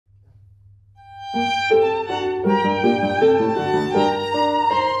I'm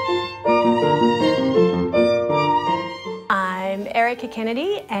Erica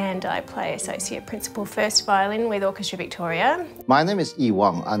Kennedy and I play Associate Principal First Violin with Orchestra Victoria. My name is Yi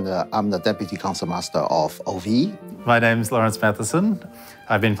Wang and I'm the Deputy Concertmaster of OV. My name's Lawrence Matheson.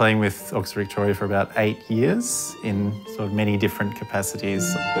 I've been playing with Orchestra Victoria for about 8 years in sort of many different capacities.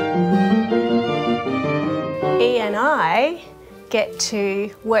 E and I get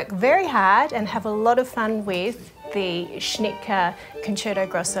to work very hard and have a lot of fun with the Schnittke Concerto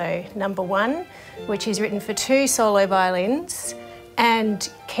Grosso No. 1, which is written for 2 solo violins and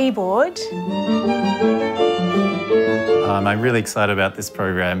keyboard. I'm really excited about this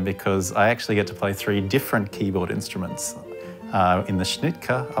program because I actually get to play 3 different keyboard instruments. In the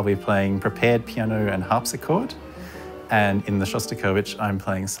Schnittke, I'll be playing prepared piano and harpsichord, and in the Shostakovich, I'm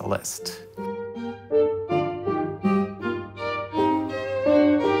playing celeste.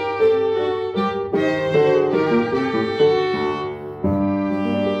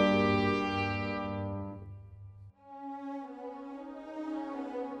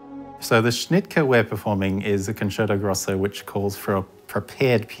 So the Schnittke we're performing is a concerto grosso which calls for a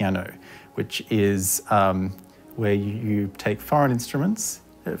prepared piano, which is where you take foreign instruments,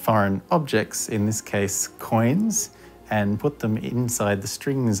 foreign objects, in this case coins, and put them inside the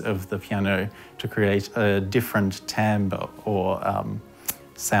strings of the piano to create a different timbre or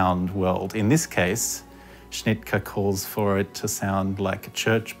sound world. In this case, Schnittke calls for it to sound like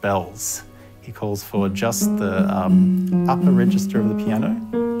church bells. He calls for just the upper register of the piano.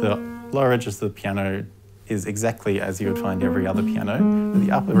 The lower register of the piano is exactly as you would find every other piano, but the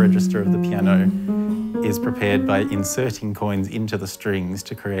upper register of the piano is prepared by inserting coins into the strings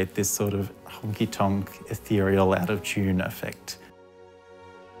to create this sort of honky-tonk, ethereal, out-of-tune effect.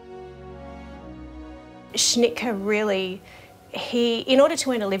 Schnittke really, in order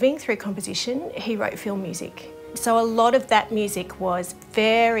to earn a living through composition, he wrote film music. So a lot of that music was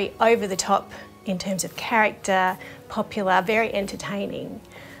very over the top in terms of character, popular, very entertaining.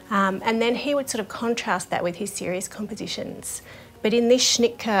 And then he would sort of contrast that with his serious compositions. But in this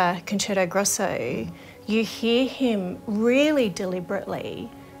Schnittke Concerto Grosso, you hear him really deliberately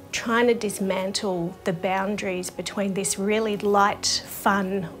trying to dismantle the boundaries between this really light,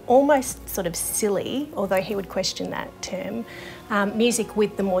 fun, almost sort of silly, although he would question that term, music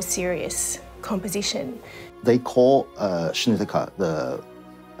with the more serious composition. They call Schnittke the,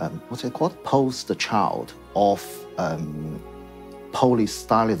 what's it called? Poster child of Polish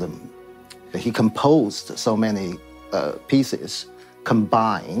stylism. He composed so many pieces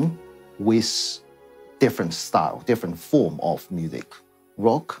combined with different style, different form of music.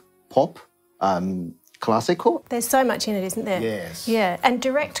 Rock, pop, classical. There's so much in it, isn't there? Yes. Yeah, and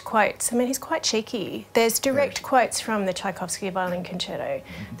direct quotes. I mean, he's quite cheeky. There's direct quotes from the Tchaikovsky Violin Concerto.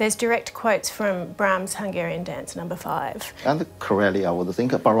 There's direct quotes from Brahms' Hungarian Dance No. 5. And Corelli, I would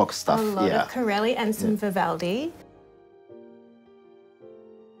think, Baroque stuff. A lot of Corelli and some Vivaldi.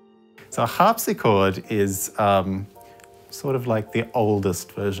 So a harpsichord is sort of like the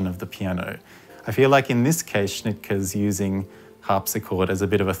oldest version of the piano. I feel like in this case, Schnittke's using harpsichord as a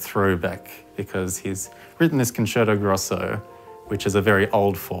bit of a throwback because he's written this concerto grosso, which is a very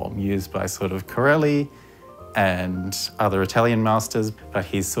old form used by sort of Corelli and other Italian masters, but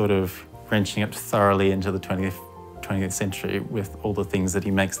he's sort of wrenching it thoroughly into the 20th century with all the things that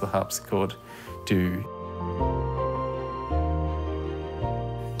he makes the harpsichord do.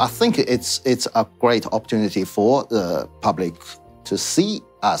 I think it's a great opportunity for the public to see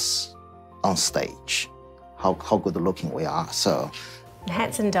us on stage, how good looking we are. So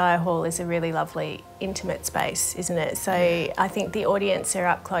Hanson Dyer Hall is a really lovely, intimate space, isn't it? So I think the audience are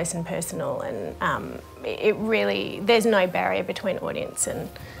up close and personal, and there's no barrier between audience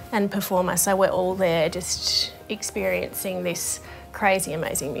and performer. So we're all there just experiencing this crazy,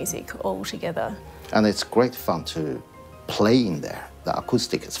 amazing music all together. And it's great fun to play in there. The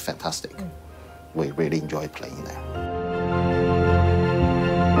acoustic is fantastic. We really enjoy playing there.